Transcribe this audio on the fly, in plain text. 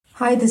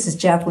Hi, this is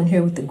Jacqueline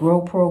here with the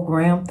Grow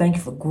Program. Thank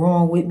you for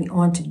growing with me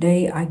on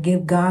today. I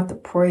give God the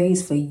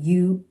praise for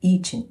you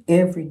each and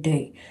every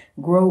day.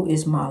 Grow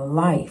is my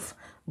life.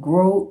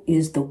 Grow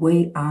is the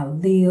way I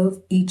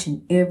live each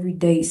and every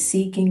day,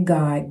 seeking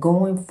God,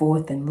 going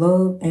forth in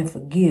love and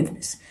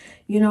forgiveness.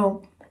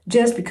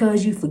 Just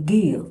because you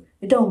forgive,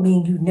 it don't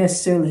mean you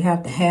necessarily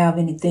have to have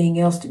anything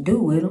else to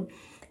do with them.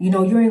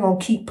 You ain't going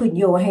to keep putting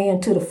your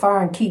hand to the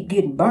fire and keep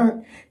getting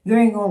burnt. You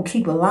ain't going to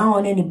keep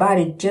allowing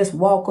anybody to just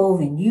walk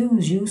over and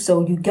use you.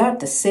 So you got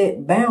to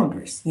set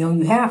boundaries.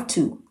 You have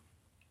to.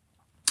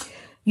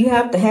 You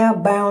have to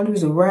have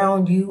boundaries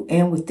around you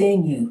and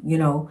within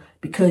you,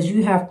 because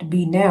you have to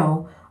be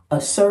now a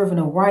servant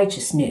of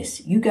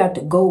righteousness. You got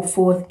to go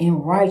forth in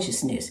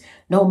righteousness.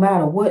 No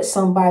matter what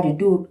somebody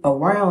do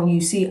around you.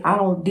 See, I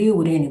don't deal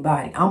with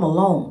anybody. I'm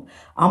alone.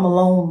 I'm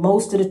alone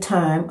most of the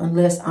time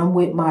unless I'm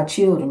with my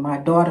children, my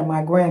daughter,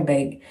 my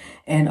grandbaby.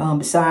 And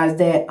besides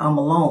that, I'm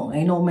alone.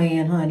 Ain't no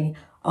man, honey.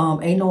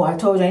 I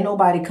told you, ain't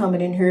nobody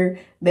coming in here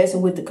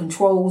messing with the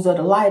controls of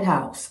the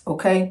lighthouse.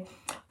 Okay.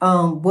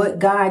 What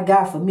God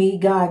got for me,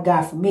 God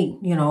got for me,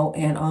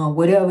 and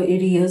whatever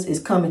it is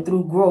coming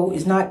through Grow.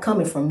 It's not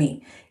coming from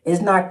me.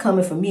 It's not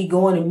coming from me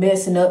going and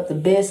messing up the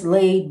best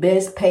laid,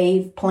 best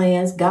paved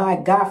plans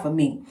God got for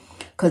me.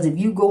 Because if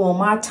you go on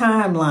my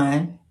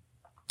timeline,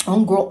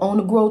 on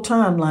the Grow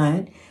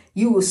timeline,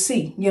 you will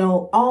see,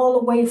 all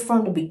the way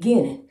from the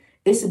beginning,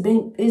 it's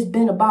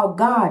been about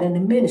God and the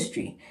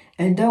ministry.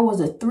 And there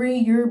was a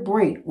 3-year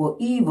break where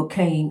evil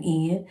came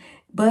in.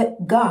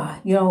 But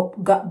God,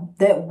 God,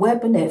 that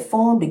weapon that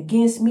formed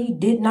against me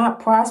did not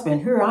prosper.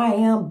 And here I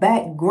am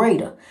back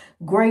greater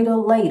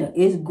later.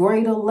 It's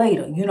greater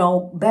later.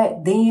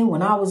 Back then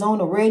when I was on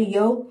the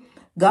radio,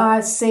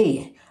 God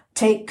said,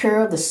 take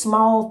care of the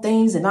small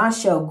things and I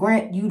shall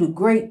grant you the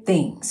great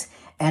things.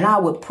 And I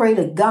would pray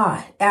to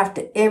God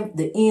after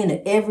the end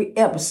of every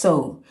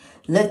episode.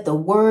 Let the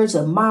words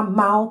of my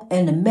mouth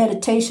and the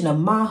meditation of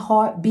my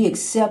heart be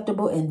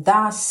acceptable in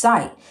thy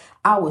sight.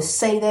 I would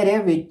say that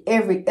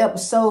every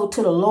episode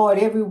to the Lord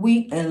every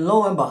week. And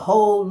lo and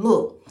behold,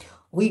 look,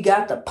 we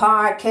got the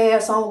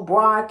podcast on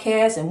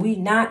broadcast and we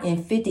not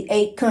in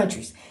 58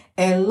 countries.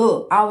 And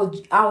look, I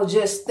was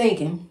just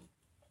thinking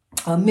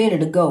a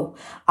minute ago,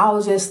 I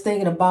was just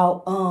thinking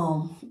about,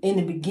 in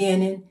the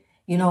beginning,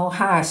 how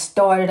I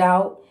started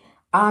out.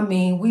 I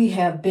mean, we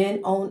have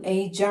been on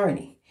a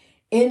journey.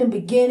 In the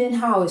beginning,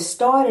 how it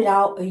started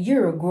out a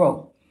year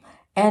ago.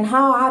 And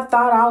how I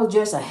thought I was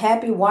just a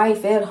happy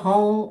wife at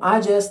home. I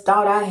just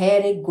thought I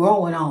had it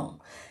growing on,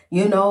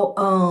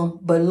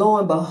 but lo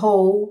and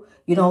behold,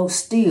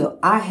 still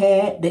I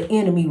had the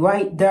enemy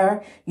right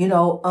there,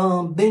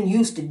 been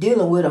used to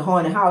dealing with a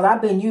haunted house.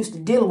 I've been used to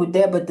dealing with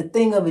that. But the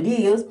thing of it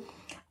is,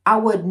 I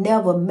was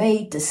never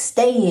made to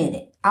stay in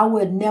it. I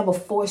was never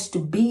forced to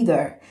be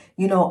there.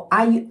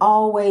 I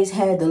always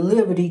had the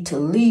liberty to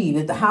leave.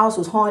 If the house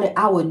was haunted,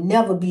 I would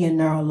never be in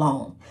there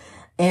alone.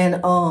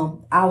 And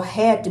I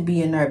had to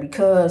be in there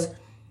because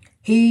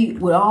he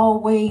would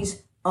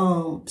always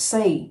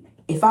say,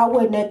 if I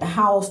wasn't at the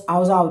house, I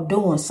was out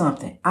doing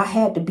something. I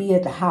had to be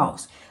at the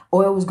house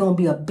or it was going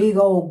to be a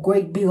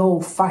great big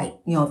old fight.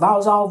 If I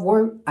was off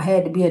work, I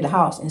had to be at the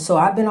house. And so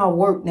I've been off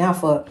work now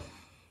for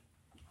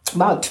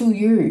about 2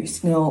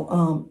 years.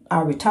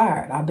 I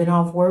retired. I've been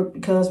off work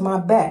because my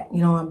back,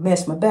 I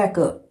messed my back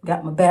up,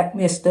 got my back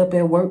messed up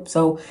at work.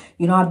 So,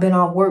 I've been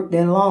off work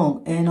that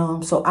long.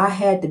 And so I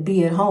had to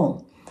be at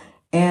home.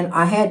 And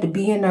I had to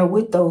be in there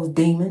with those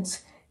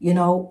demons,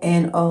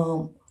 and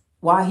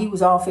while he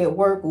was off at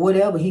work or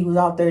whatever he was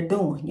out there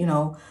doing,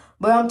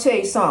 But I'm tell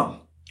you something.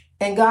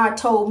 And God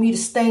told me to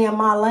stay in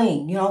my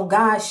lane.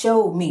 God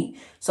showed me.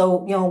 So,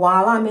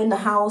 while I'm in the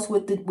house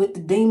with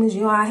the demons,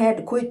 I had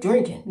to quit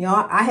drinking.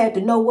 I had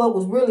to know what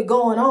was really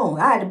going on.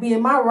 I had to be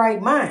in my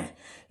right mind,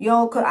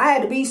 cause I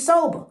had to be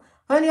sober.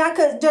 Honey, I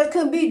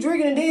couldn't be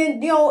drinking. And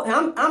then,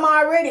 I'm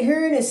already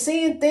hearing and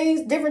seeing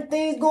things, different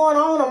things going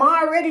on. I'm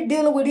already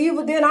dealing with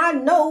evil. Then I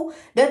know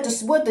that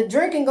what the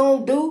drinking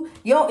gonna do,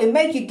 it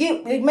make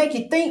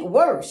you think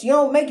worse.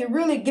 Make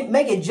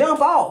it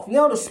jump off.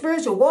 The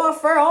spiritual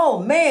warfare. Oh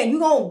man, you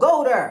gonna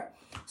go there.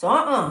 So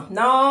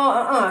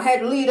I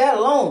had to leave that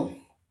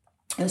alone.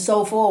 And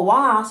so for a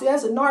while, see,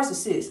 that's a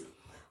narcissist.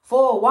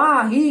 For a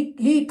while,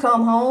 he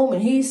come home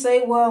and he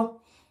say,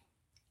 well,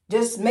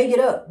 just make it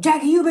up.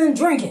 Jackie, you been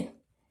drinking.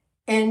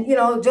 And,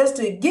 just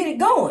to get it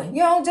going,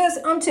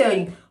 I'm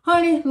telling you,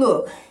 honey,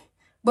 look,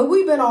 but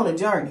we've been on a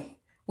journey.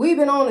 We've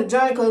been on a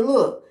journey because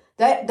look,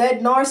 that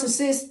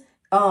narcissist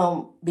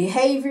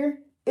behavior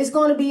is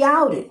going to be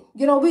outed.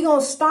 We're going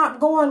to stop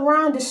going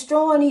around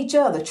destroying each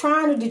other,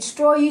 trying to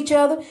destroy each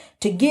other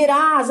to get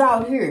eyes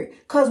out here.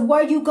 Because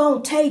where you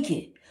going to take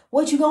it?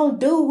 What you going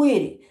to do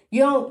with it?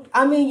 You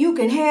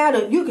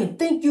can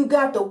think you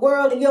got the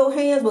world in your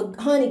hands, but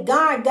honey,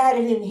 God got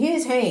it in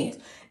his hands.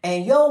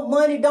 And your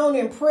money don't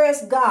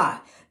impress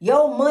God.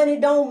 Your money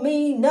don't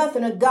mean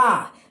nothing to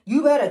God.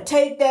 You better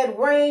take that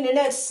rain and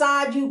that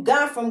side you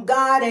got from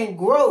God and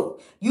grow.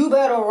 You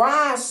better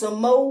rise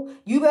some more.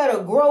 You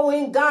better grow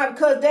in God,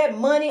 because that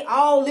money,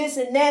 all this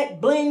and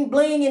that, bling,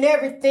 bling and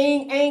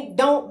everything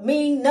don't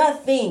mean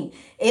nothing.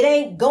 It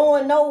ain't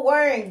going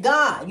nowhere in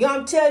God. You know,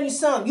 I'm telling you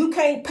something. You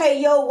can't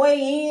pay your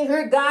way in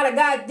here. God, I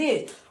got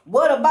this.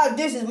 What about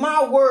this is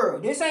my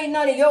world? This ain't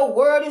none of your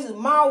world. This is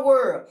my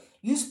world.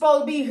 You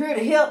supposed to be here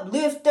to help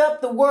lift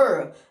up the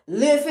world.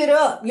 Lift it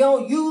up. You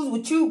know, use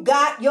what you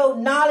got, your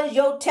knowledge,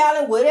 your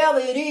talent, whatever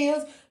it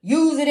is.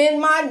 Use it in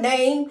my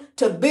name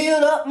to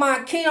build up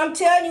my kingdom. I'm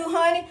telling you,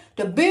 honey,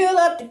 to build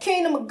up the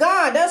kingdom of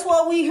God. That's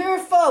what we here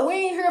for. We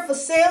ain't here for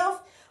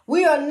self.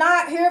 We are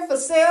not here for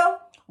self.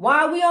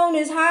 While we on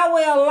this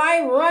highway of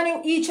life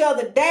running each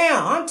other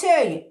down, I'm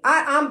telling you,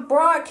 I'm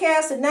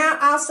broadcasting now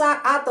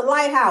out the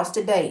lighthouse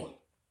today.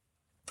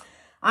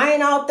 I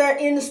ain't out there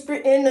in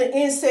the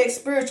insect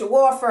spiritual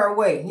warfare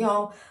way. You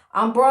know,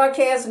 I'm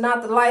broadcasting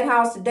out the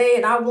lighthouse today,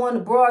 and I want to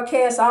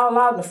broadcast all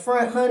out in the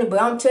front, honey.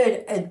 But I'm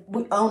telling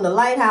you, on the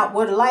lighthouse,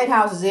 where the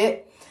lighthouse is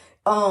at,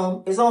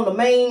 is on the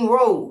main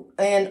road,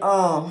 and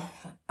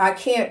I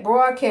can't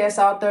broadcast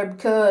out there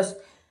because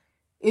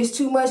it's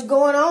too much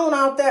going on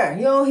out there.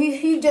 You know,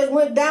 he just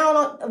went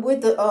down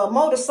with the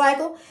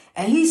motorcycle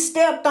and he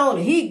stepped on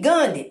it. He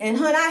gunned it. And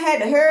honey, I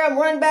had to hurry up and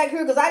run back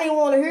here because I didn't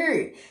want to hear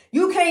it.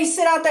 You can't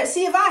sit out there.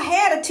 See, if I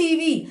had a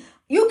TV,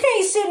 you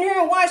can't sit in here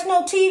and watch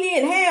no TV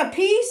and have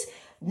peace.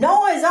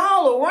 Noise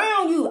all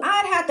around you.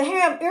 I'd have to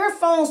have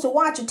earphones to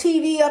watch a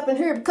TV up in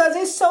here because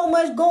there's so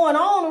much going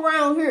on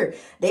around here.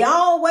 They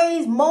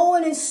always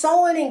mowing and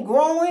sowing and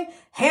growing,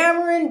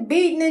 hammering,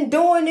 beating and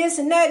doing this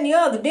and that and the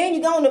other. Then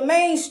you go on the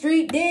main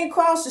street, then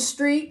cross the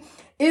street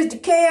is the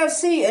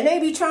KFC, and they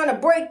be trying to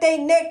break their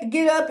neck to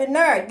get up in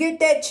there, get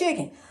that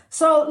chicken.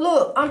 So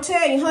look, I'm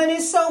telling you, honey,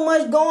 there's so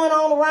much going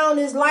on around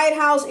this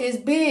lighthouse. Is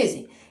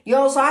busy. You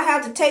know, so I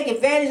have to take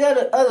advantage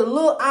of the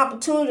little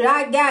opportunity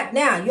I got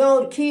now. You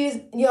know, the kids,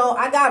 you know,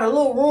 I got a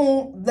little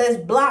room that's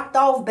blocked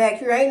off back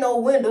here. Ain't no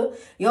window,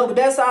 you know, but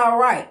that's all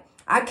right.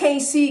 I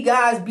can't see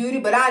God's beauty,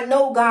 but I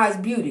know God's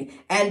beauty.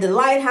 And the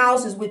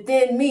lighthouse is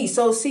within me.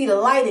 So see, the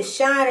light is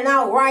shining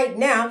out right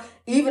now,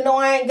 even though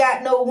I ain't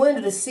got no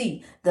window to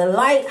see. The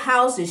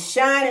lighthouse is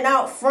shining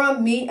out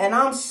from me, and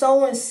I'm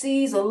sowing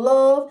seeds of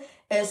love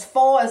as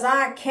far as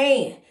I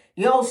can.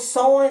 You know,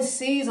 sowing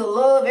seeds of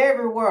love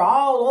everywhere,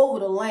 all over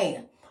the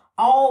land,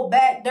 all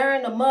back there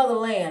in the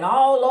motherland,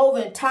 all over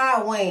in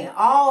Taiwan,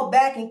 all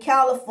back in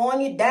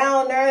California,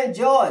 down there in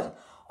Georgia,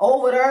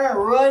 over there in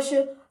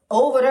Russia,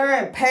 over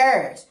there in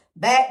Paris,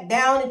 back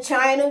down in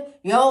China,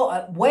 you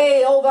know,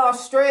 way over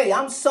Australia.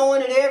 I'm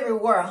sowing it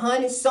everywhere,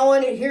 honey,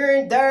 sowing it here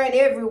and there and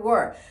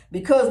everywhere,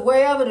 because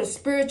wherever the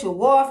spiritual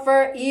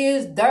warfare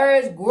is, there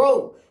is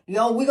growth. You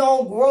know, we're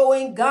going to grow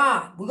in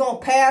God. We're going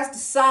to pass the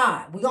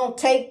side. We're going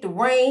to take the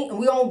reign, and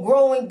we're going to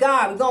grow in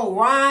God. We're going to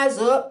rise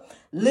up,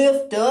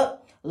 lift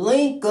up,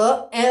 link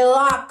up, and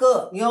lock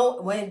up. You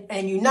know,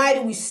 and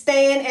united we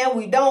stand and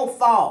we don't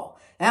fall.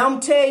 And I'm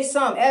going to tell you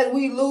something, as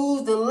we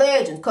lose the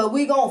legends, because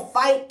we're going to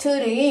fight to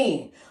the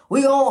end.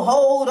 We're going to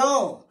hold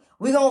on.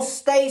 We're going to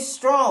stay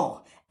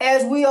strong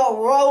as we are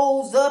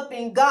rose up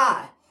in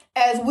God.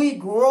 As we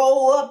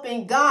grow up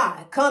in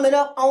God, coming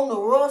up on the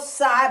rough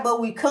side, but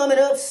we coming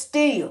up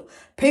still.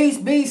 Peace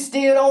be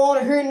still. Don't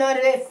want to hear none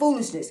of that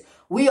foolishness.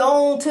 We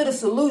on to the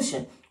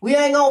solution. We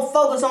ain't going to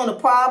focus on the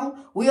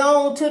problem. We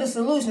on to the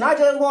solution. I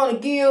just want to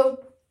give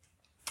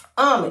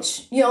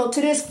homage, you know,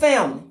 to this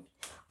family.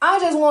 I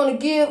just want to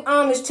give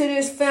homage to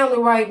this family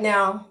right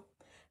now,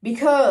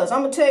 because I'm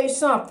going to tell you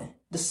something.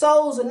 The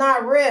souls are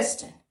not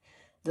resting.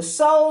 The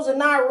souls are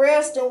not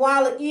resting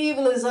while the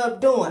evil is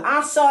up doing.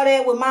 I saw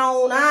that with my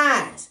own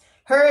eyes.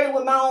 Heard it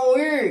with my own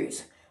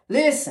ears.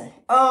 Listen,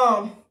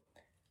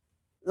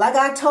 like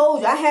I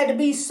told you, I had to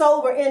be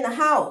sober in the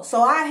house.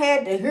 So I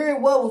had to hear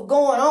what was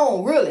going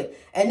on, really.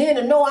 And then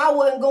to know I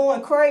wasn't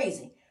going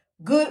crazy.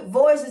 Good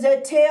voices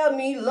that tell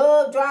me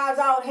love drives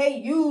out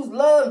hate. Use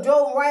love,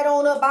 drove right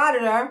on up out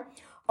of there.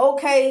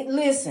 Okay,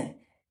 listen.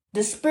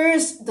 The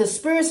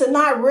spirits are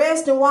not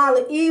resting while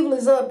the evil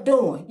is up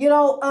doing. You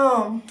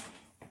know,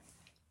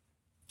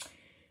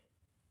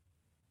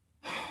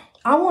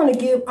 I want to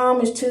give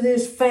homage to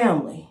this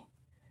family,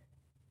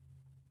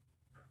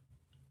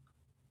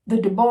 the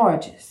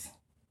DeBarges,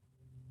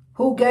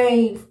 who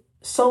gave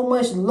so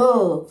much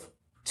love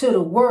to the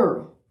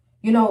world,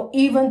 you know,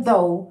 even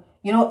though,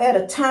 you know, at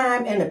a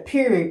time and a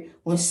period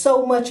when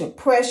so much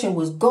oppression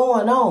was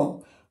going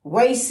on,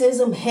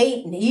 racism,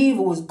 hate, and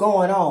evil was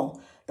going on.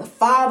 The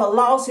father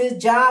lost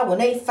his job when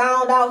they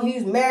found out he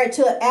was married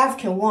to an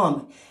African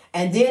woman.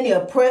 And then the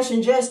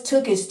oppression just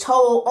took its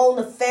toll on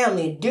the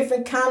family in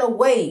different kind of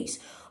ways.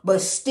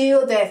 But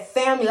still that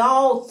family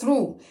all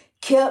through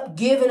kept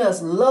giving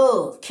us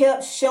love,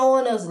 kept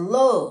showing us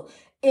love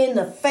in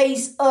the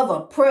face of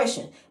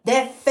oppression.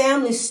 That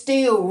family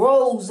still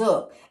rose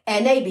up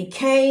and they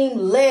became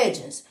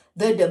legends.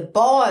 The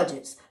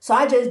DeBarges, So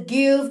I just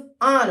give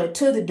honor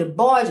to the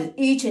DeBarges,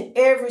 each and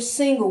every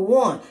single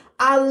one.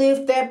 I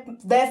lift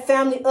that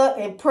family up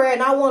in prayer,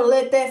 and I want to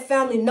let that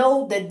family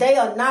know that they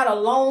are not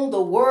alone. The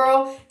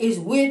world is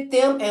with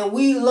them, and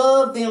we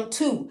love them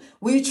too.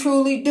 We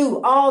truly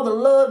do. All the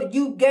love that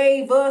you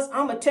gave us,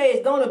 I'm going to tell you,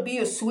 it's going to be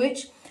a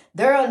switch.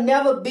 There'll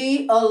never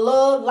be a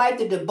love like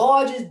the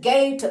DeBarges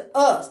gave to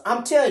us.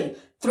 I'm telling you,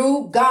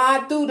 through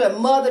God, through the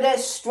mother, that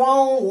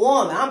strong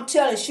woman. I'm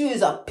telling you, she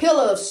is a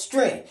pillar of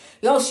strength.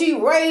 She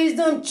raised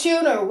them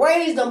children,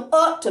 raised them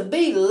up to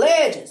be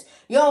legends.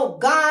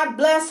 God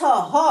bless her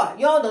heart.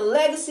 The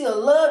legacy of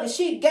love that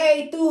she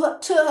gave to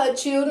her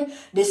children,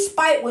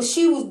 despite what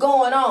she was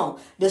going on,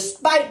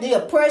 despite the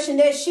oppression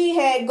that she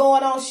had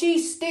going on, she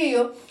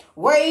still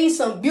raised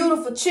some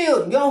beautiful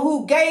children,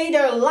 who gave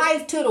their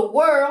life to the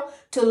world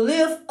to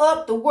lift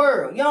up the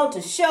world,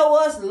 to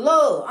show us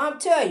love. I'm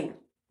telling you,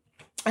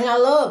 and I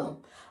love them.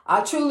 I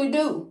truly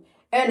do.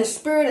 And the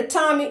spirit of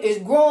Tommy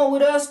is growing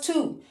with us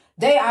too.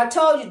 I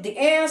told you, the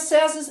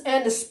ancestors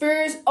and the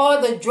spirits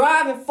are the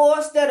driving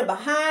force that are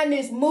behind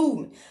this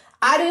movement.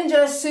 I didn't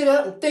just sit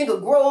up and think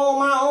of grow on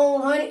my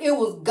own, honey. It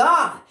was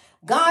God.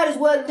 God is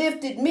what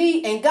lifted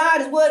me, and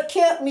God is what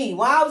kept me.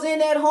 While I was in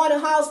that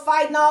haunted house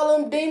fighting all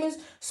them demons,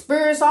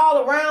 spirits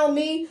all around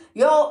me,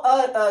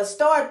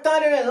 started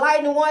thundering and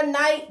lightning one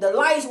night. The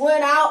lights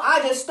went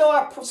out. As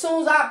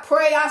soon as I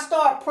pray, I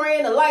start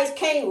praying. The lights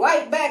came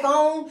right back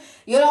on,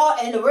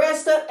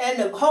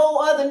 and the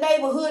whole other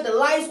neighborhood, the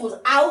lights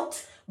was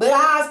out. But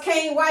ours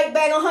came right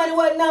back on, honey.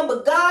 Wasn't nothing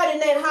but God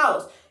in that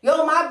house.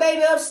 My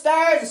baby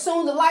upstairs, as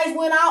soon as the lights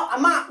went out,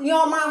 my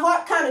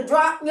heart kind of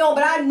dropped,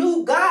 but I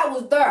knew God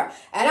was there.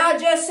 And I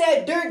just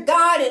said, dear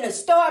God, and I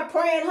started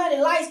praying,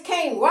 honey, lights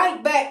came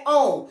right back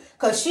on.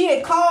 Because she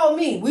had called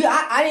me.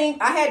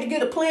 I had to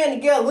get a plan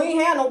together. We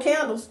ain't had no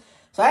candles.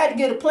 So I had to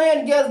get a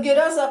plan together to get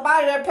us up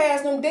out of there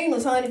past them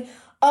demons, honey.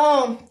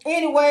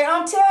 Anyway,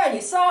 I'm telling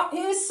you, so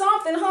it's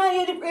something,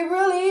 honey, it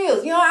really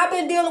is. I've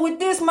been dealing with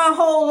this my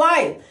whole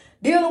life.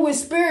 Dealing with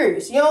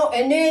spirits,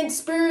 and then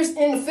spirits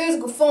in the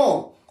physical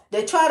form.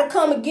 They try to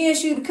come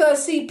against you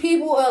because,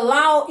 people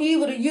allow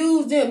evil to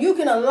use them. You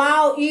can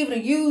allow evil to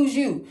use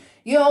you.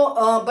 But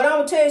I'm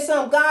going to tell you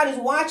something. God is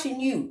watching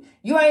you.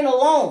 You ain't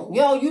alone.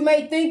 You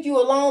may think you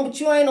alone,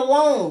 but you ain't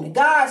alone.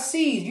 God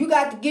sees. You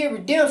got to get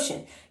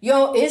redemption.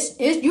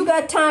 You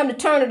got time to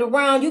turn it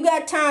around. You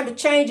got time to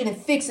change it and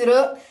fix it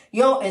up,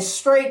 and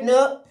straighten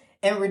up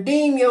and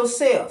redeem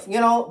yourself,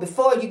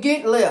 before you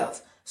get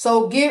left.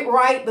 So get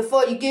right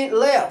before you get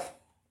left.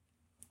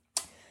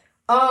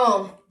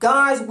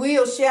 God's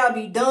will shall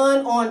be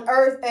done on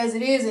earth as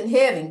it is in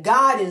heaven.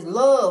 God is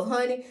love,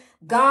 honey.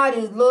 God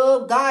is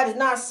love. God is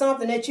not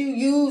something that you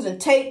use and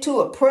take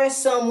to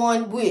oppress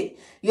someone with.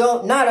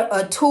 Not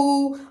a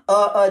tool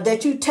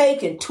that you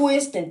take and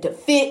twist and to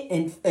fit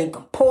and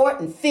comport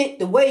and fit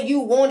the way you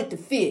want it to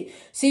fit.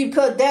 See,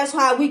 because that's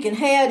how we can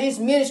have this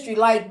ministry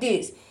like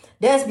this.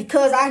 That's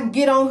because I can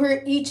get on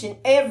here each and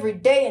every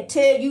day and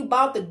tell you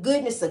about the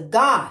goodness of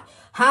God,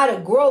 how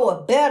to grow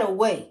a better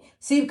way.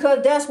 See,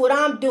 because that's what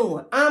I'm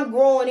doing. I'm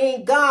growing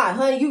in God,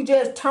 honey. You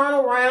just turn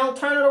it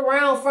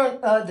around from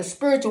the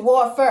spiritual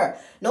warfare.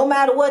 No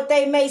matter what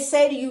they may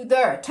say to you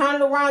there,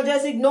 turn it around,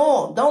 just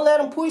ignore them. Don't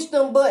let them push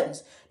them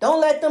buttons. Don't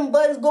let them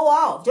buttons go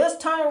off.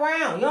 Just turn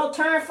around.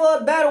 Turn for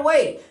a better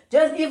way.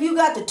 Just if you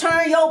got to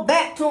turn your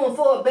back to them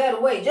for a better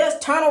way,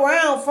 just turn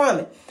around from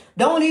it.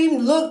 Don't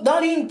even look.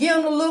 Don't even give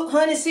them the look,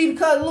 honey. See,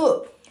 because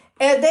look.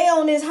 As they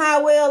on this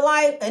highway of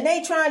life and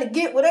they trying to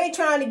get what they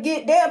trying to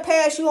get, they'll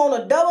pass you on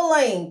a double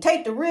lane,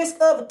 take the risk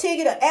of a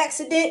ticket, an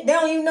accident. They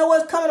don't even know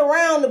what's coming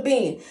around the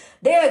bend.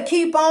 They'll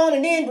keep on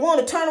and then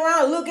want to turn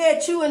around and look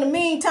at you in the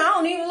meantime. I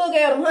don't even look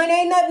at them, honey.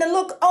 Ain't nothing to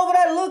look over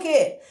there to look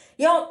at.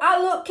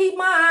 Keep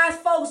my eyes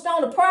focused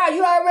on the prize.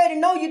 You already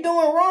know you're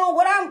doing wrong.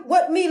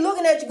 What me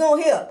looking at you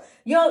gonna help?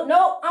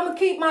 No, I'm gonna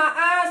keep my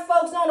eyes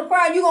focused on the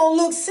prize. You gonna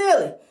look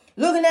silly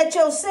looking at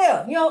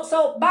yourself.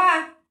 So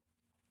bye.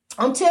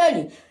 I'm telling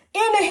you.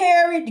 In a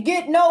hurry to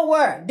get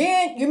nowhere.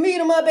 Then you meet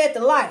them up at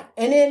the light.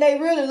 And then they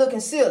really looking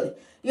silly.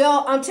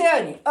 I'm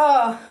telling you.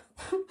 On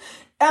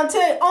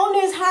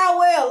this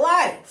highway of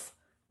life,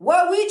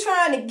 what we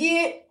trying to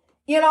get,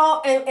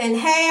 and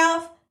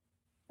have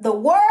the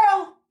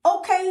world,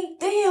 okay,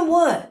 then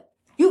what?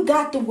 You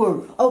got the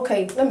world.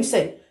 Okay, let me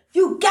say,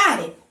 you got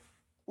it.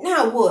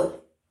 Now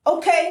what?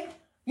 Okay,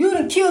 you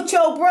done killed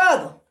your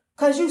brother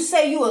because you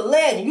say you a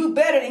legend. You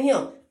better than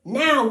him.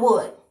 Now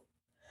what?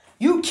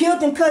 You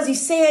killed him because he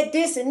said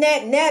this and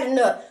that and that and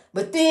that.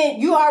 But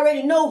then you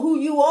already know who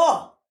you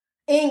are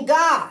in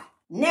God.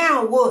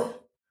 Now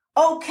what?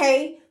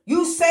 Okay,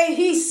 you say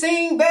he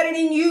sing better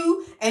than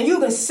you and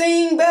you can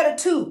sing better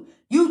too.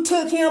 You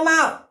took him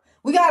out.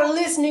 We got to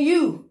listen to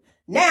you.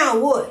 Now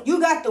what? You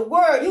got the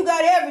word. You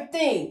got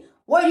everything.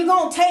 Where you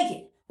going to take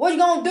it? What you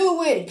going to do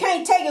with it? You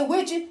can't take it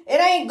with you. It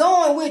ain't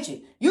going with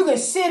you. You can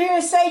sit here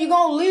and say you're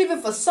going to leave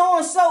it for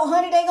so-and-so,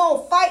 honey. They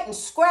going to fight and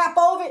scrap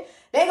over it.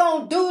 They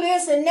going to do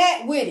this and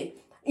that with it.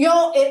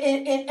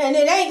 And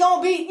it ain't going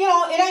to be,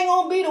 it ain't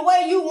going to be the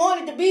way you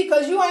want it to be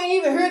because you ain't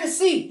even here to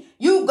see.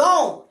 You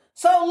gone.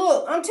 So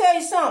look, I'm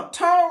telling you something.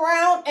 Turn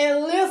around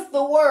and lift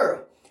the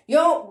world.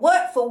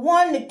 What? For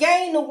one to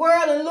gain the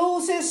world and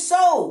lose his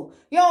soul.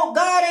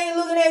 God ain't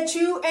looking at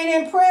you,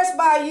 ain't impressed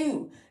by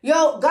you.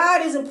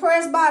 God is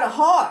impressed by the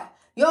heart.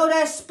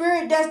 That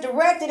spirit that's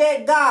directed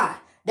at God,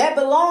 that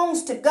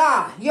belongs to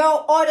God.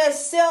 Or that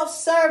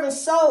self-serving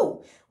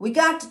soul. We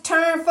got to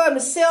turn from the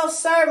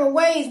self-serving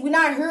ways. We're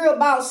not here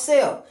about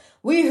self.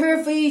 We're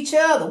here for each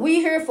other.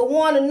 We're here for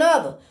one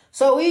another.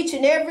 So each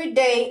and every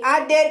day,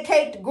 I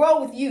dedicate to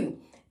grow with you.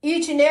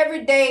 Each and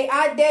every day,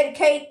 I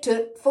dedicate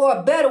for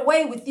a better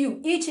way with you.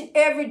 Each and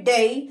every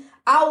day,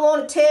 I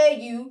want to tell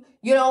you,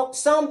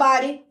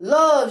 somebody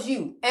loves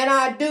you. And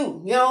I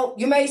do.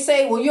 You may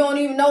say, well, you don't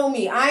even know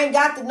me. I ain't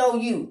got to know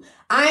you.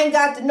 I ain't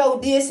got to know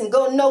this and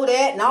go know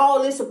that and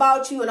all this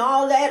about you and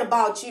all that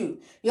about you.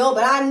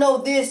 But I know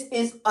this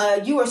is,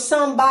 you are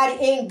somebody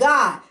in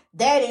God.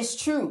 That is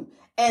true.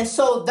 And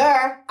so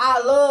there,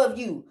 I love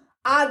you.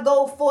 I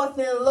go forth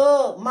in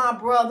love, my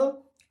brother.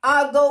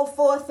 I go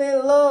forth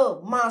in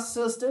love, my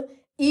sister,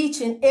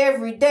 each and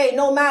every day,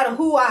 no matter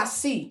who I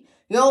see.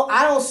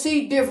 I don't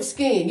see different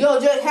skin.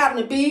 Just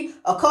happen to be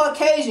a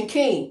Caucasian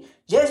king.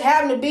 Just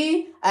happen to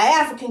be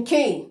an African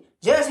king.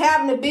 Just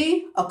happen to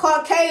be a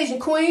Caucasian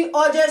queen,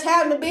 or just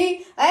happen to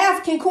be an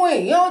African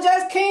queen.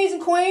 Just kings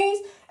and queens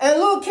and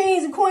little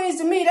kings and queens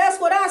to me.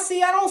 That's what I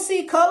see. I don't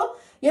see color.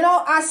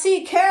 I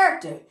see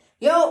character.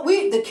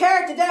 The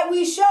character that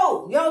we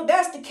show,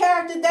 that's the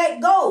character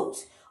that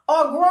goes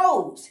or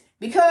grows.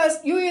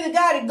 Because you either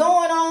got it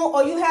going on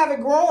or you have it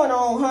growing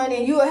on, honey,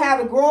 and you'll have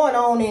it growing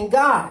on in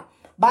God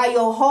by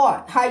your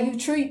heart, how you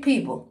treat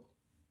people.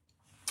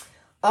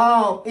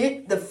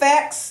 The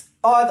facts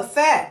are the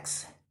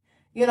facts.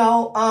 There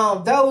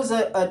was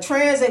a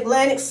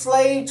transatlantic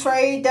slave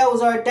trade that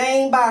was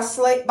ordained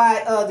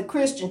by the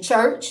Christian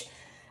church.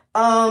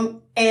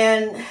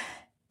 And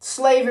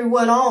slavery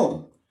went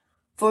on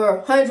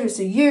for hundreds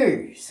of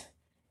years.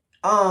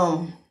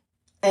 And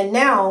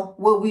now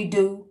what we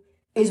do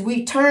is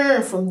we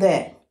turn from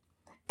that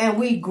and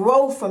we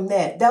grow from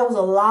that. That was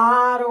a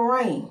lot of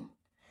rain,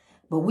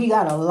 but we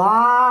got a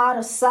lot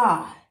of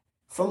side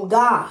from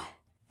God,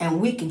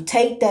 and we can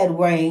take that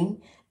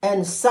rain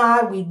and the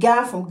side we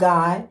got from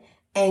God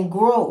and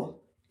grow,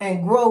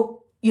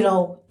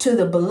 to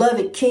the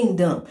beloved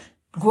kingdom,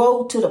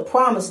 grow to the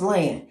promised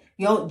land,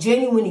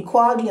 genuine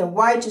equality and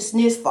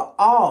righteousness for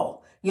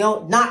all,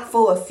 not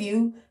for a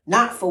few,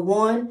 not for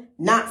one,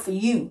 not for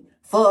you.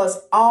 For us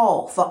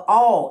all, for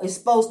all, it's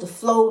supposed to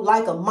flow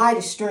like a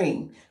mighty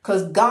stream,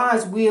 because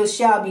God's will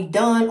shall be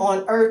done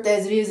on earth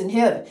as it is in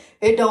heaven.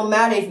 It don't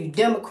matter if you're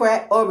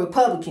Democrat or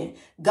Republican.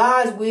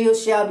 God's will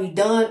shall be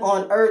done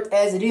on earth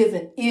as it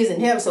is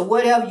in heaven. So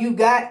whatever you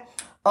got,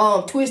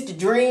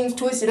 twisted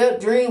up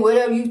dreams,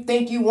 whatever you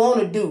think you want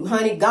to do,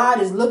 honey,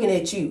 God is looking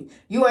at you.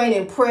 You ain't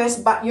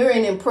impressing God.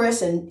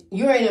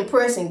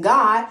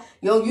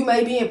 You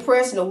may be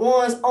impressing the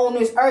ones on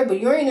this earth, but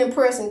you ain't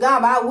impressing God.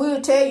 But I will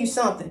tell you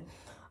something.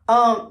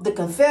 The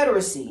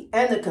Confederacy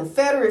and the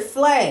Confederate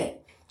flag.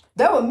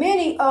 There were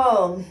many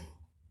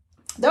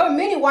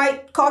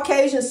white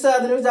Caucasian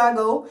Southerners. I'm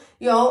telling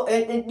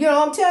you,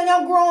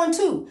 I'm growing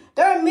too.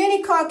 There are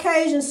many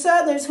Caucasian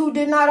Southerners who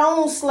did not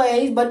own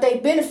slaves, but they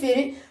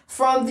benefited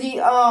from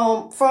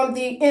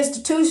the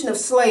institution of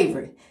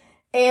slavery.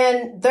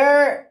 And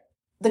the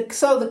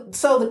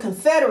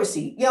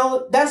Confederacy,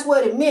 that's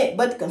what it meant.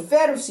 But the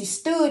Confederacy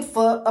stood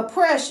for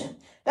oppression.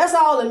 That's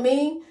all it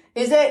means.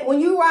 Is that when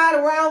you ride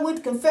around with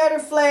the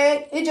Confederate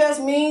flag, it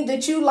just means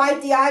that you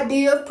like the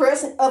idea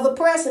of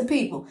oppressing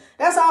people.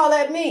 That's all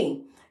that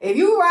means. If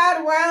you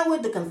ride around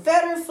with the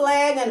Confederate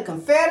flag and the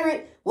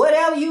Confederate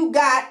whatever you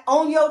got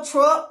on your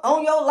truck,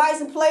 on your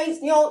license plates,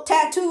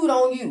 tattooed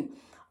on you,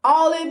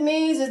 all it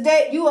means is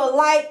that you are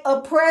like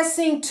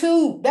oppressing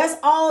too. That's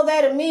all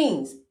that it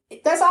means.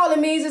 That's all it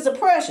means is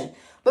oppression.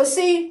 But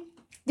see,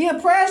 the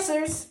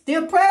oppressors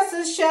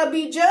shall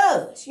be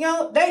judged.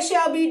 They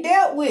shall be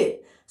dealt with.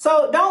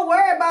 So don't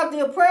worry about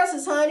the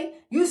oppressors, honey.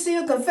 You see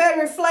a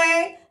Confederate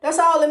flag, that's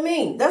all it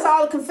means. That's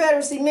all the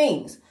Confederacy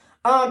means.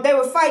 They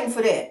were fighting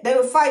for that. They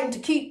were fighting to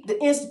keep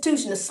the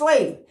institution of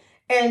slavery.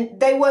 And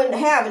they wasn't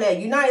having that.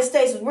 United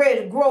States was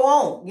ready to grow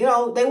on.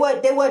 They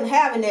wasn't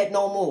having that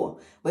no more.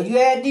 But you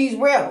had these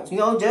rebels,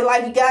 just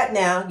like you got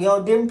now,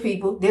 different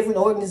people, different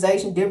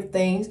organizations, different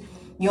things,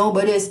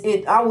 but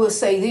I will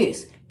say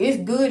this, it's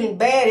good and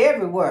bad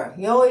everywhere.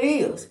 It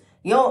is.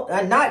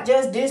 And not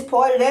just this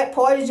party, that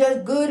party,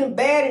 just good and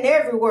bad and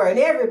everywhere and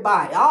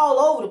everybody, all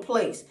over the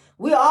place.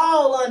 We're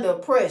all under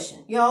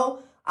oppression.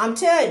 I'm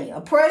telling you,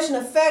 oppression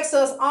affects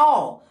us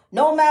all.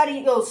 No matter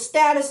your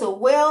status or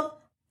wealth,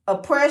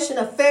 oppression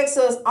affects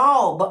us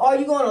all. But are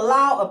you going to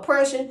allow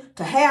oppression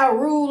to have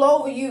rule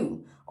over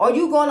you? Are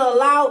you going to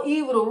allow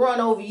evil to run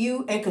over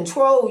you and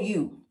control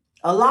you?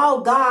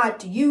 Allow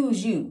God to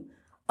use you.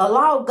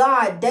 Allow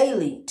God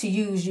daily to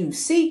use you.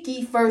 Seek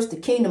ye first the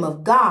kingdom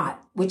of God,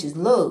 which is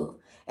love,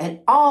 and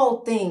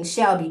all things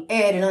shall be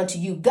added unto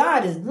you.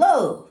 God is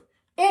love.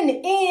 In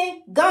the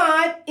end,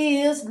 God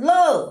is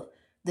love.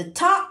 The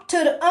top to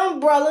the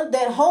umbrella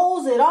that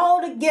holds it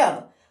all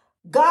together.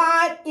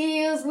 God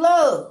is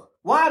love.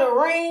 While the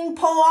rain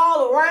pour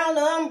all around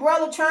the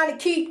umbrella trying to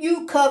keep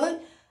you covered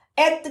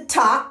at the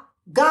top,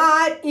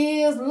 God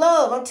is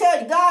love. I'm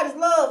telling you, God is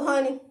love,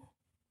 honey.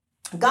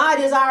 God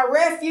is our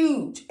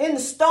refuge in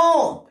the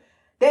storm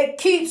that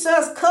keeps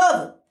us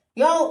covered.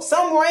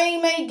 Some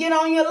rain may get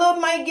on you, a little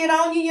might get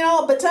on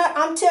you, but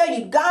I'm telling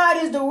you,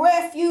 God is the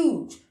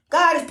refuge.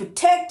 God is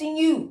protecting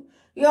you.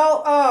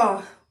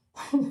 God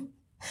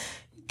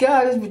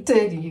is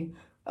protecting you.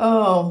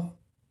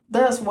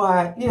 That's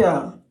why,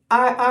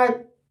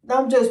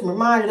 I'm just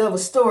reminded of a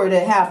story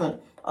that happened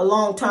a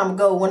long time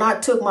ago when I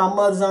took my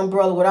mother's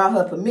umbrella without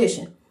her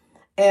permission.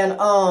 And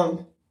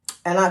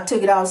I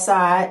took it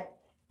outside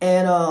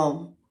and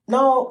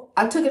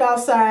I took it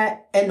outside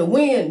and the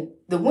wind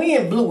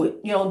blew it,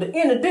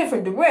 in a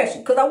different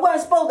direction because I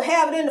wasn't supposed to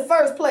have it in the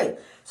first place.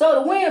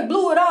 So the wind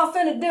blew it off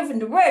in a different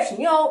direction,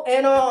 and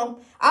I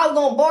was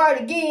going to borrow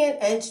it again.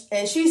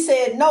 And she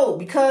said no,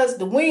 because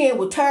the wind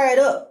would tear it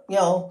up,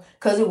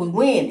 because it was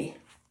windy.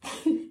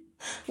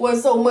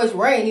 Wasn't so much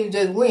rain, it was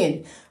just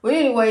windy. But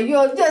anyway,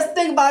 just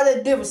think about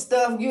that different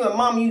stuff you and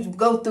mama used to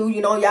go through,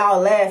 y'all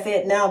laugh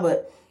at now,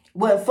 but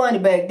wasn't funny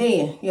back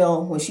then,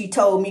 when she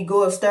told me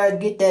go upstairs,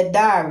 get that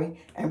diary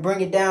and bring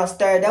it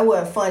downstairs. That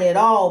wasn't funny at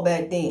all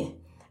back then.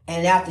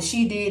 And after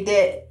she did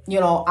that,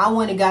 I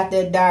went and got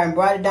that diary and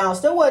brought it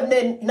downstairs. There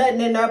wasn't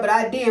nothing in there, but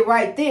I did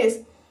write this.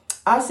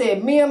 I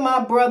said, me and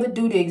my brother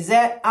do the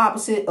exact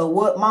opposite of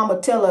what mama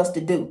tell us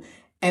to do.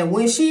 And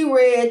when she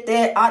read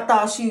that, I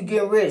thought she was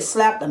getting ready to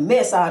slap the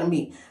mess out of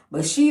me.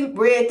 But she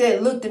read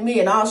that, looked at me,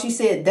 and all she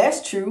said,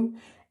 that's true.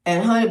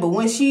 And honey, but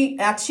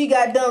after she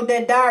got done with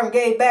that diary and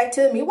gave it back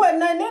to me, it wasn't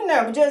nothing in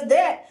there, but just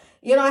that.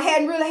 I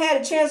hadn't really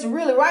had a chance to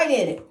really write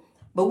in it.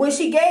 But when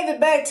she gave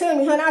it back to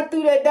me, honey, I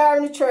threw that diary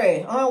in the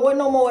trash. Wasn't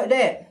no more of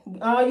that.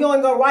 You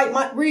ain't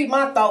gonna read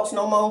my thoughts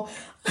no more.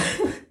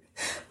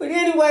 But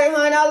anyway,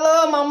 honey, I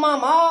love my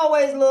mama. I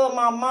always love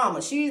my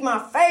mama. She's my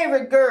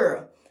favorite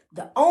girl.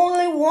 The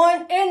only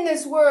one in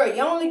this world.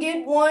 You only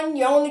get one.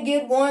 You only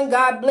get one.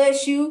 God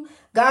bless you.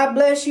 God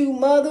bless you,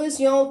 mothers.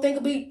 Think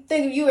of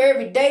you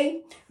every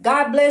day.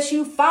 God bless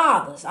you,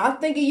 fathers. I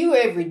think of you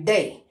every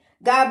day.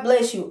 God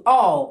bless you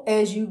all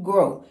as you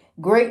grow.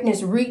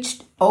 Greatness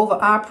reached over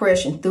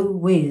oppression through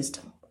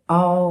wisdom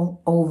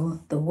all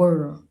over the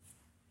world.